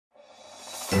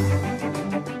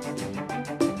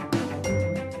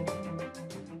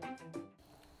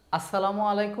আসসালামু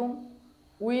আলাইকুম।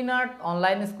 উইনার্ট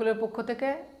অনলাইন স্কুলের পক্ষ থেকে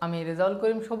আমি রেজাউল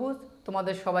করিম সবুজ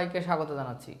তোমাদের সবাইকে স্বাগত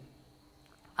জানাচ্ছি।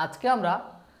 আজকে আমরা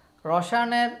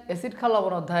রসায়নের অ্যাসিড ক্ষার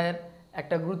লবণ অধ্যায়ের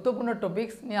একটা গুরুত্বপূর্ণ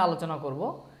টপিকস নিয়ে আলোচনা করব।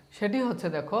 সেটি হচ্ছে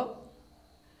দেখো,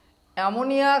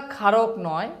 অ্যামোনিয়া ক্ষারক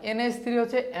নয়। NH3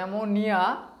 হচ্ছে অ্যামোনিয়া,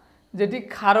 যেটি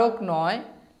ক্ষারক নয়,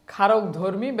 ক্ষারক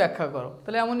ধর্মী ব্যাখ্যা করো।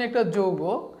 তাহলে অ্যামোনিয়া একটা যৌগ,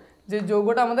 যে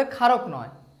যৌগটা আমাদের ক্ষারক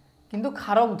নয় কিন্তু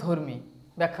ক্ষারক ধর্মী,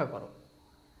 ব্যাখ্যা করো।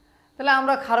 তাহলে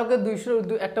আমরা ক্ষারকের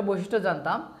একটা বৈশিষ্ট্য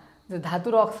জানতাম যে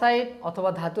ধাতুর অক্সাইড অথবা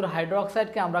ধাতুর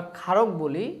হাইড্রোক্সাইডকে আমরা ক্ষারক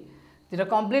বলি, যেটা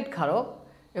কমপ্লিট ক্ষারক,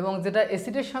 এবং যেটা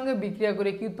অ্যাসিডের সঙ্গে বিক্রিয়া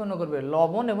করে কি উৎপন্ন করবে?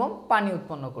 লবণ এবং পানি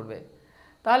উৎপন্ন করবে।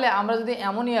 তাহলে আমরা যদি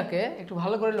অ্যামোনিয়াকে একটু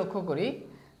ভালো করে লক্ষ্য করি,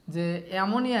 যে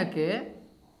অ্যামোনিয়াকে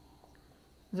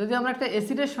যদি আমরা একটা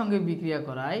অ্যাসিডের সঙ্গে বিক্রিয়া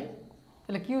করাই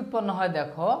তাহলে কি উৎপন্ন হয়?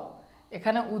 দেখো,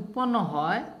 এখানে উৎপন্ন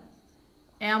হয়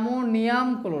অ্যামোনিয়াম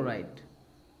ক্লোরাইড।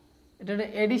 এটা একটা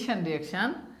এডিশন রিঅ্যাকশান,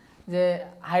 যে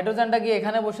হাইড্রোজেনটা গিয়ে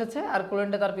এখানে বসেছে আর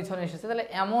ক্লোরিনটা তার পিছনে এসেছে, তাহলে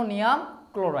অ্যামোনিয়াম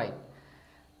ক্লোরাইড।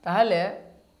 তাহলে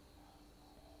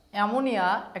অ্যামোনিয়া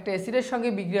একটা অ্যাসিডের সঙ্গে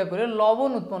বিক্রিয়া করে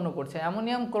লবণ উৎপন্ন করছে।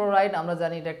 অ্যামোনিয়াম ক্লোরাইড আমরা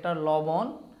জানি এটা একটা লবণ,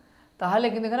 তাহলে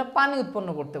কিন্তু এখানে পানি উৎপন্ন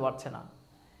করতে পারছে না।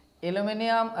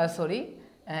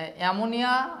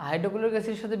 অ্যামোনিয়া হাইড্রোক্লোরিক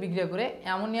অ্যাসিডের সাথে বিক্রিয়া করে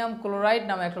অ্যামোনিয়াম ক্লোরাইড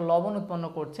নামে একটা লবণ উৎপন্ন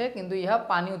করছে, কিন্তু ইহা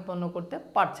পানি উৎপন্ন করতে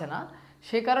পারছে না।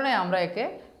 সে কারণে আমরা একে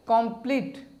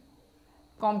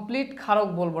কমপ্লিট ক্ষারক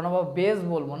বলবো না বা বেস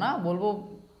বলবো না, বলবো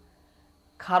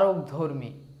ক্ষারক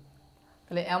ধর্মী।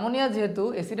 তাহলে অ্যামোনিয়া যেহেতু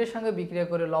অ্যাসিডের সঙ্গে বিক্রিয়া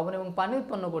করে লবণ এবং পানি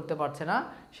উৎপন্ন করতে পারছে না,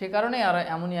 সে কারণে আর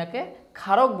অ্যামোনিয়াকে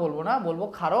ক্ষারক বলবো না, বলবো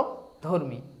ক্ষারক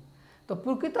ধর্মী। তো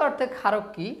প্রকৃত অর্থে ক্ষারক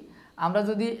কি? আমরা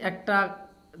যদি একটা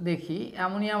দেখি,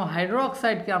 অ্যামোনিয়াম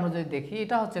হাইড্রোক্সাইডকে আমরা যদি দেখি,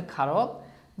 এটা হচ্ছে ক্ষারক,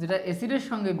 যেটা অ্যাসিডের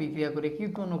সঙ্গে বিক্রিয়া করে কি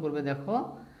উৎপন্ন করবে? দেখো,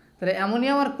 তাহলে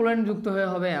অ্যামোনিয়াম আর ক্লোরিন যুক্ত হয়ে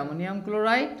হবে অ্যামোনিয়াম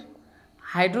ক্লোরাইড।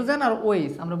 হাইড্রোজেন আর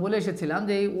ওএইচ আমরা বলে এসেছিলাম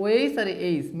যে এই ওএইচ আর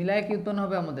এইচ মিলায় কি উৎপন্ন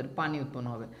হবে? আমাদের পানি উৎপন্ন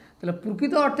হবে। তাহলে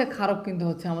প্রকৃত অর্থে ক্ষারক কিন্তু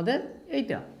হচ্ছে আমাদের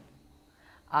এইটা,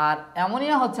 আর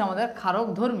অ্যামোনিয়া হচ্ছে আমাদের ক্ষারক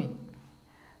ধর্মী।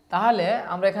 তাহলে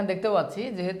আমরা এখানে দেখতে পাচ্ছি,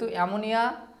 যেহেতু অ্যামোনিয়া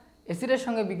অ্যাসিডের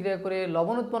সঙ্গে বিক্রিয়া করে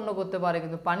লবণ উৎপন্ন করতে পারে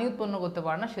কিন্তু পানি উৎপন্ন করতে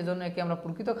পারে না, সেজন্য একে আমরা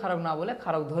প্রকৃত ক্ষারক না বলে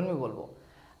ক্ষারক ধর্মী বলবো।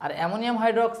 আর অ্যামোনিয়াম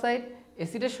হাইড্রোক্সাইড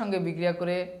অ্যাসিডের সঙ্গে বিক্রিয়া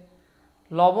করে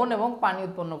লবণ এবং পানি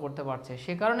উৎপন্ন করতে পারছে,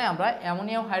 সে কারণে আমরা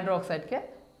অ্যামোনিয়াম হাইড্রোক্সাইডকে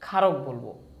ক্ষারক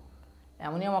বলবো।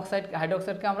 অ্যামোনিয়াম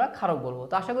হাইড্রোক্সাইডকে আমরা ক্ষারক বলবো।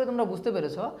 তো আশা করি তোমরা বুঝতে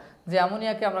পেরেছো যে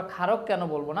অ্যামোনিয়াকে আমরা ক্ষারক কেন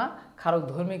বলবো না, ক্ষারক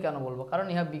ধর্মী কেন বলবো, কারণ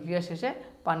ইহা বিক্রিয়া শেষে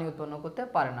পানি উৎপন্ন করতে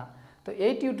পারে না। তো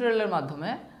এই টিউটোরিয়ালের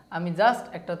মাধ্যমে আমি জাস্ট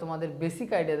একটা তোমাদের বেসিক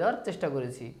আইডিয়া দেওয়ার চেষ্টা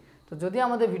করেছি। তো যদি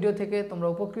আমাদের ভিডিও থেকে তোমরা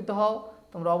উপকৃত হও,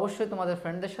 তোমরা অবশ্যই তোমাদের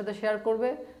ফ্রেন্ডদের সাথে শেয়ার করবে,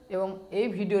 এবং এই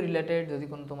ভিডিও রিলেটেড যদি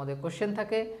কোনো তোমাদের কোশ্চেন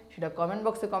থাকে সেটা কমেন্ট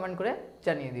বক্সে কমেন্ট করে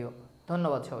জানিয়ে দিও।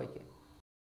 ধন্যবাদ সবাইকে।